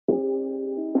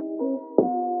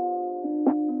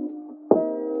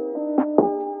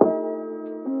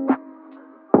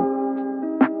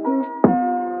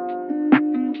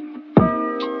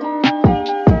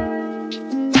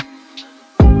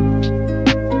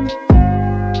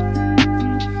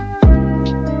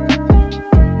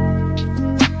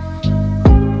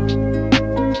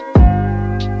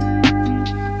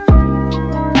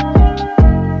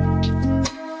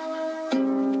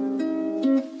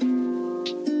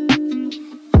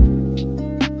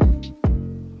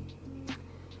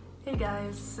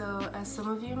guys, so as some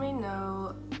of you may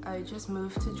know, I just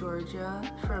moved to Georgia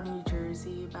from New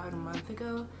Jersey about a month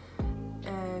ago,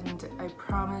 and I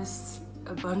promised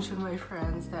a bunch of my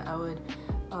friends that I would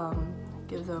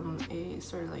give them a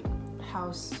sort of like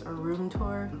house or room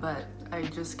tour, but I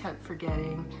just kept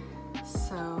forgetting.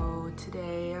 So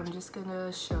today I'm just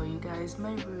gonna show you guys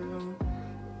my room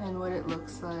and what it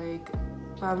looks like,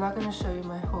 but I'm not gonna show you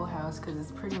my whole house because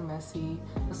it's pretty messy.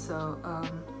 So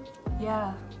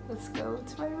yeah, let's go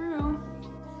to my room.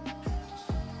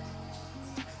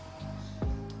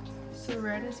 So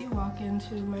right as you walk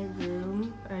into my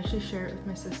room, I actually share it with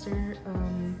my sister.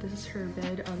 This is her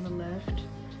bed on the left,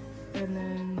 and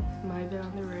then my bed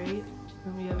on the right,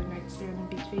 and we have a nightstand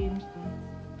in between.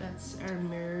 That's our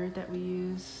mirror that we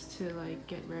use to like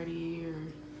get ready or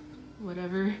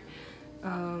whatever.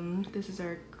 This is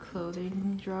our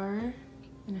clothing drawer,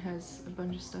 and it has a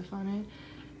bunch of stuff on it.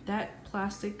 That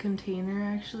plastic container,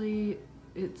 actually,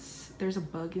 there's a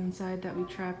bug inside that we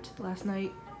trapped last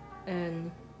night,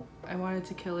 and I wanted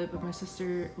to kill it, but my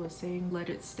sister was saying let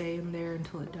it stay in there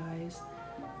until it dies.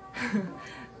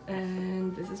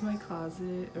 And this is my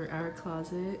closet, or our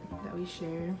closet that we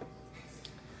share.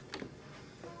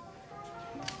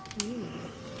 Ooh.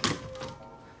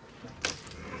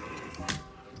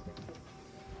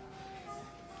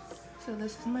 So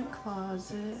this is my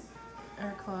closet,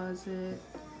 our closet,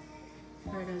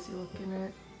 right as you look in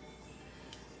it.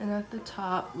 And at the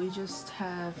top we just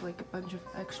have like a bunch of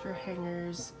extra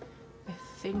hangers. I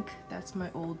think that's my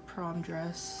old prom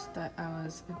dress that I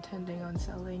was intending on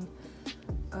selling.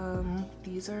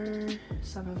 These are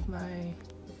some of my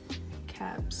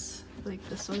caps. Like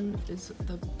this one is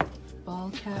the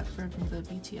ball cap from the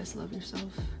BTS Love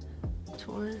Yourself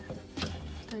tour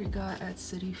that I got at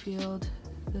Citi Field.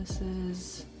 This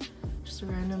is just a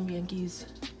random Yankees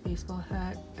baseball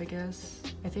hat, I guess.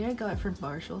 I think I got it from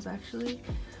Marshall's actually.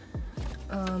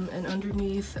 And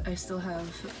underneath I still have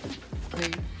a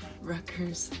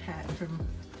Rutgers hat from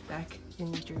back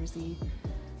in New Jersey.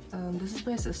 This is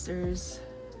my sister's.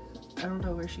 I don't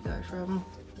know where she got it from.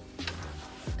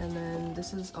 And then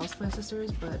this is also my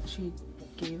sister's, but she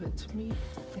gave it to me.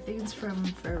 I think it's from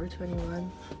Forever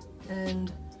 21.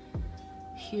 And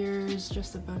here's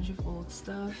just a bunch of old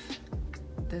stuff.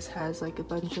 This has like a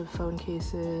bunch of phone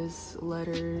cases,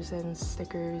 letters, and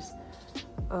stickers.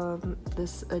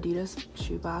 This Adidas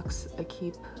shoebox, I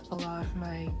keep a lot of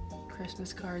my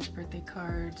Christmas cards, birthday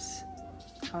cards,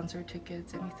 concert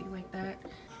tickets, anything like that.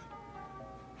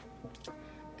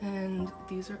 And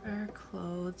these are our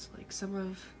clothes, like some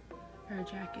of our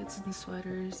jackets and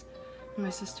sweaters. My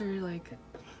sister like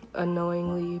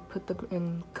unknowingly put them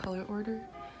in color order,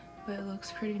 but it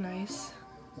looks pretty nice.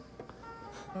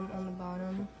 On the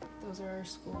bottom, those are our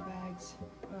school bags,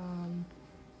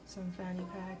 some fanny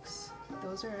packs.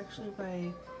 Those are actually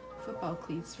my football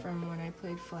cleats from when I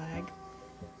played flag.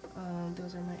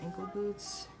 Those are my ankle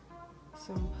boots,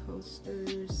 some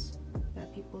posters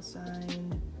that people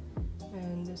signed,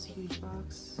 and this huge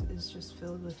box is just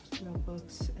filled with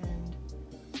notebooks and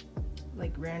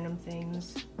like random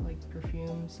things like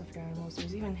perfume, stuffed animals.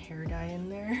 There's even hair dye in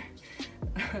there.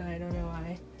 I don't know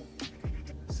why.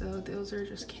 So those are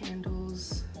just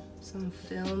candles, some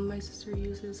film my sister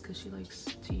uses because she likes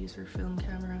to use her film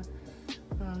camera.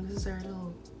 This is our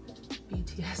little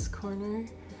BTS corner.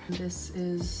 This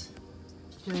is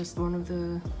just one of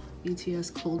the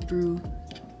BTS cold brew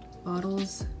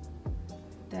bottles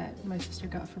that my sister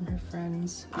got from her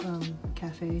friend's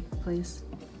cafe place.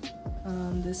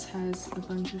 This has a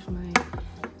bunch of my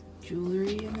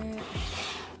jewelry in it.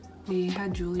 We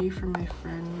had jewelry from my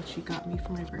friend, which she got me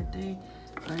for my birthday.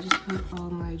 So I just put all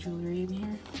my jewelry in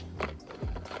here.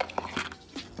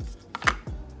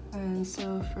 And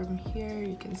so from here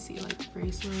you can see like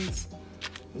bracelets,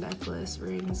 necklace,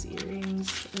 rings,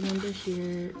 earrings, and under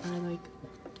here are like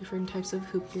different types of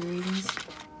hoop earrings.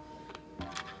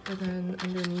 And then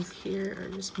underneath here are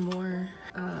just more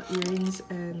earrings,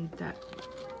 and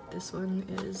this one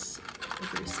is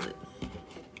a bracelet.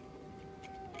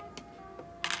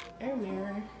 Our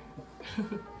mirror.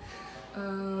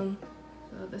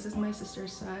 So this is my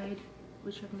sister's side,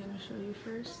 which I'm gonna show you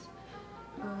first.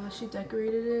 She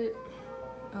decorated it.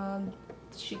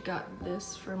 She got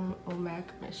this from OMAC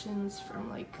Missions from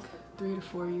like 3 to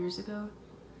 4 years ago.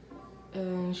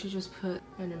 And she just put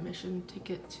an admission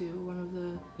ticket to one of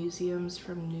the museums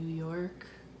from New York.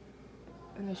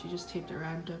 And then she just taped a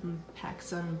random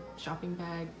PacSun shopping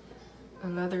bag,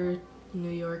 another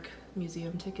New York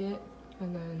museum ticket,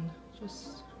 and then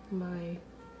just my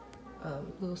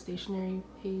little stationery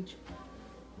page,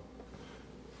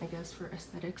 I guess, for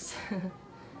aesthetics.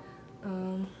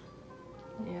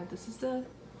 Yeah, this is the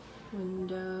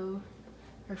window.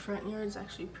 Our front yard is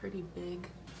actually pretty big,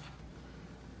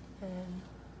 and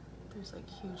there's like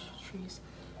huge trees.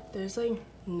 There's like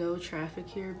no traffic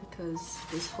here because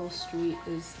this whole street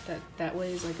is that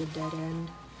way is like a dead end,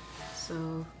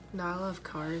 so not a lot of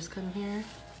cars come here.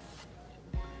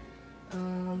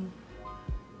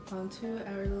 Onto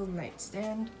our little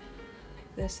nightstand.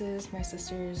 This is my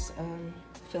sister's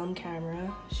film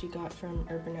camera she got from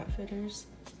Urban Outfitters.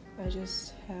 I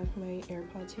just have my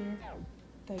AirPods here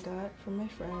that I got from my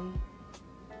friend.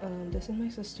 This is my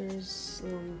sister's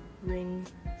little ring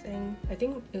thing. I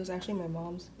think it was actually my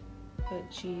mom's, but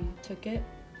she took it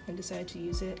and decided to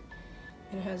use it.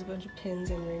 And it has a bunch of pins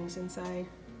and rings inside.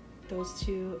 Those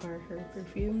two are her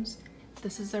perfumes.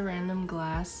 This is a random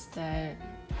glass that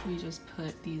we just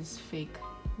put these fake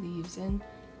leaves in.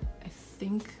 I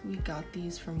think we got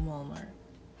these from Walmart.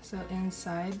 So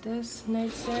inside this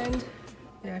nightstand,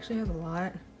 it actually has a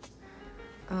lot.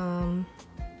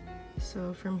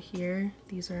 So from here,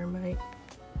 these are my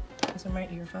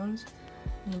earphones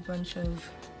and a bunch of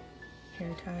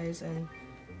hair ties, and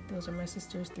those are my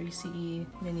sister's 3CE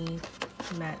mini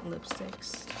matte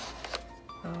lipsticks.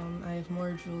 I have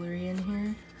more jewelry in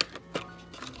here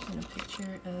and a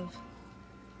picture of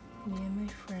me and my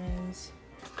friends,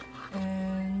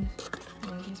 and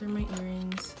yeah, these are my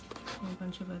earrings and a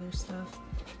bunch of other stuff.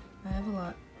 I have a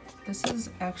lot. This is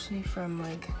actually from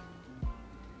like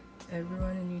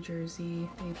everyone in New Jersey.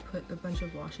 They put a bunch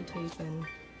of washi tape and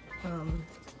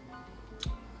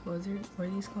what are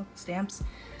these called? Stamps.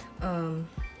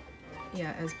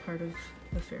 Yeah, as part of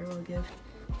the farewell gift.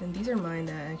 And these are mine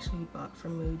that I actually bought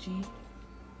from Muji.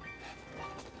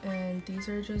 And these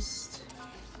are just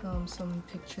some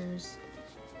pictures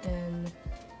and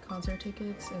concert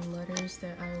tickets and letters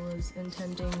that I was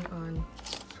intending on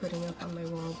putting up on my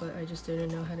wall, but I just didn't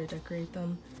know how to decorate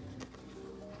them.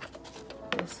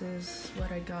 This is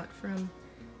what I got from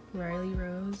Riley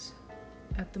Rose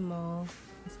at the mall.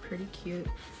 It's pretty cute.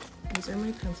 These are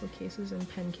my pencil cases and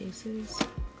pen cases.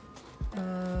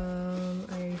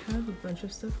 I have a bunch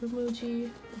of stuff from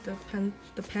Muji.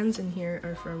 The pens in here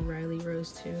are from Riley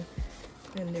Rose too,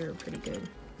 and they're pretty good.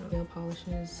 Nail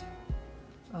polishes,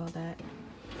 all that.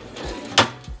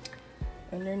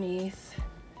 Underneath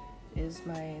is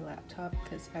my laptop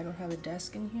because I don't have a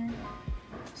desk in here,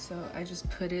 so I just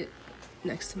put it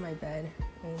next to my bed.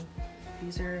 And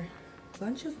these are a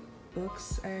bunch of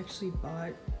books I actually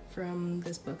bought from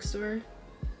this bookstore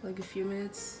like a few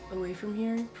minutes away from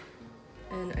here,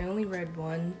 and I only read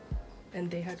one, and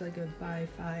they had like a buy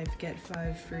 5 get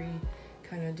 5 free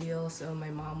kind of deal, so my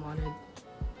mom wanted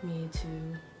me to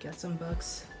get some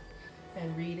books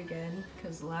and read again,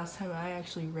 because the last time I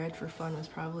actually read for fun was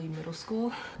probably middle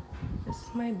school. This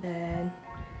is my bed.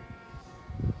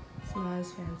 It's not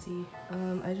as fancy.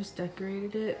 I just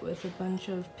decorated it with a bunch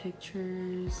of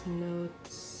pictures,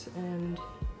 notes, and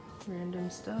random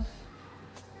stuff.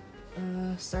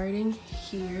 Starting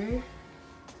here,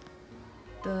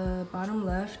 the bottom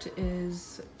left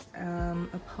is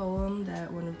a poem that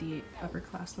one of the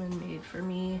upperclassmen made for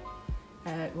me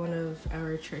at one of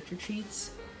our church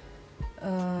retreats.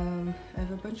 I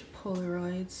have a bunch of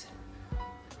Polaroids.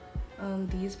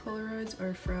 These Polaroids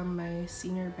are from my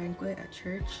senior banquet at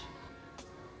church.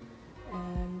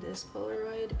 And this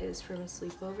Polaroid is from a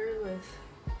sleepover with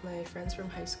my friends from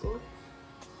high school.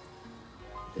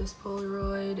 This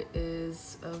Polaroid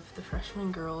is of the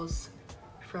freshman girls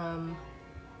from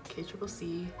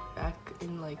KCCC back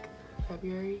in like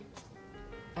February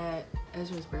at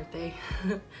Ezra's birthday.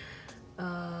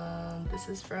 This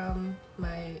is from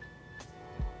my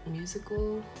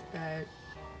musical that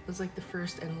was like the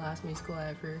first and last musical I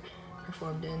ever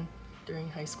performed in during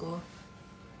high school.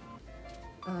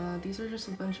 These are just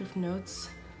a bunch of notes.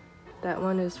 That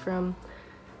one is from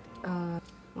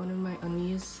one of my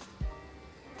unnies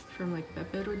from like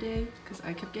Bepero Day, because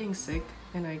I kept getting sick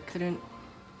and I couldn't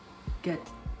get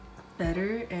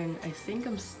better, and I think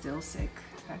I'm still sick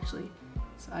actually,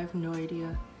 so I have no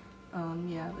idea.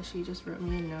 Yeah, but she just wrote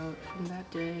me a note from that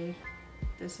day.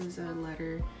 This is a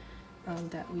letter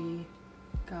that we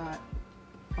got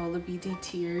all the BD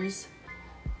tiers,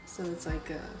 so it's like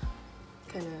a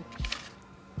kind of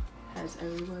has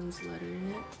everyone's letter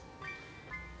in it.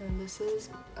 And this is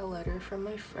a letter from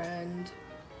my friend.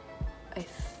 I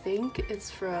think it's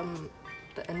from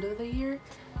the end of the year.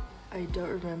 I don't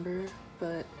remember,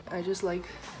 but I just like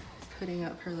putting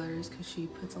up her letters because she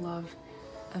puts a lot of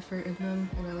effort in them,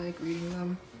 and I like reading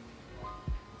them.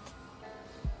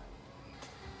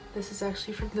 This is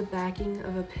actually from the backing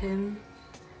of a pin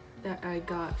that I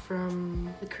got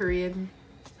from the Korean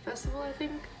festival, I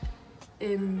think,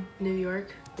 in New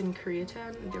York, in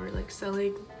Koreatown. They were like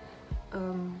selling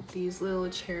these little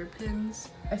chair pins.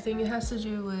 I think it has to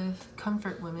do with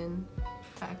comfort women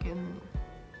back in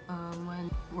when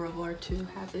World War II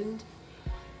happened.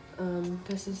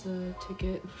 This is a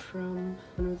ticket from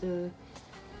one of the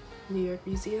New York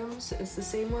museums. It's the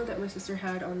same one that my sister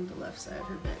had on the left side of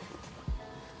her bed.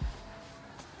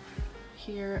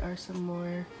 Here are some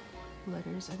more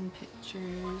letters and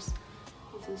pictures.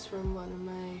 This is from one of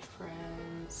my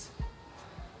friends.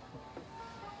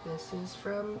 This is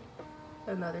from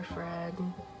another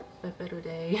friend, Better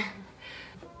Day.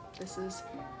 This is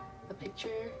a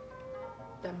picture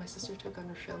that my sister took on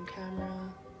her film camera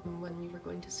when we were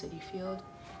going to City Field.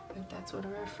 And that's one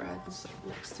of our friends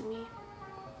next to me.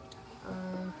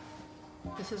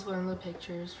 This is one of the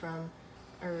pictures from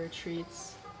our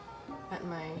retreats at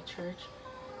my church,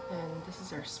 and this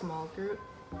is our small group.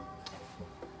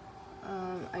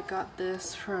 I got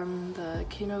this from the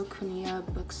Kinokuniya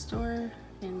bookstore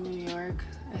in New York.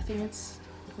 I think it's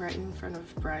right in front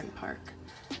of Bryant Park,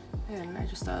 and I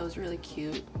just thought it was really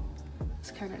cute.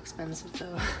 It's kind of expensive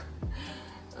though.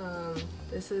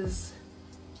 This is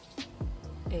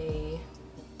a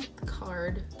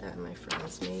card that my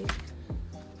friends made,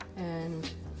 and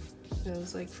it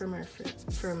was like from our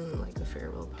like a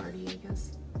farewell party, I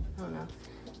guess. I don't know.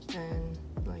 And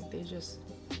like they just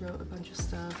wrote a bunch of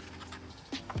stuff,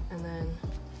 and then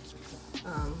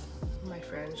my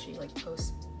friend, she like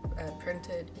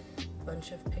printed a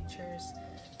bunch of pictures.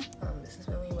 This is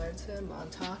when we went to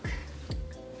Montauk.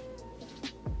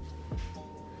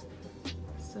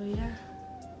 So yeah,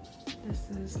 this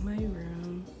is my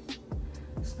room.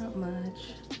 It's not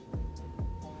much.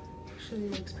 Actually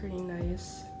looks pretty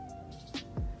nice.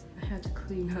 I had to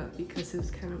clean up because it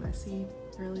was kind of messy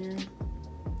earlier.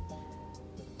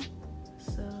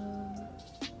 So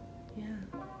yeah.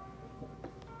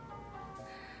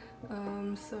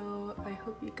 So I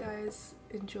hope you guys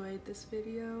enjoyed this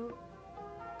video.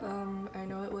 I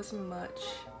know it wasn't much,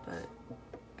 but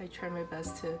I tried my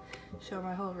best to show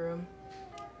my whole room.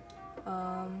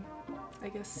 I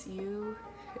guess see you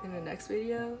in the next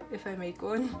video if I make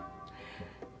one.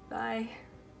 Bye.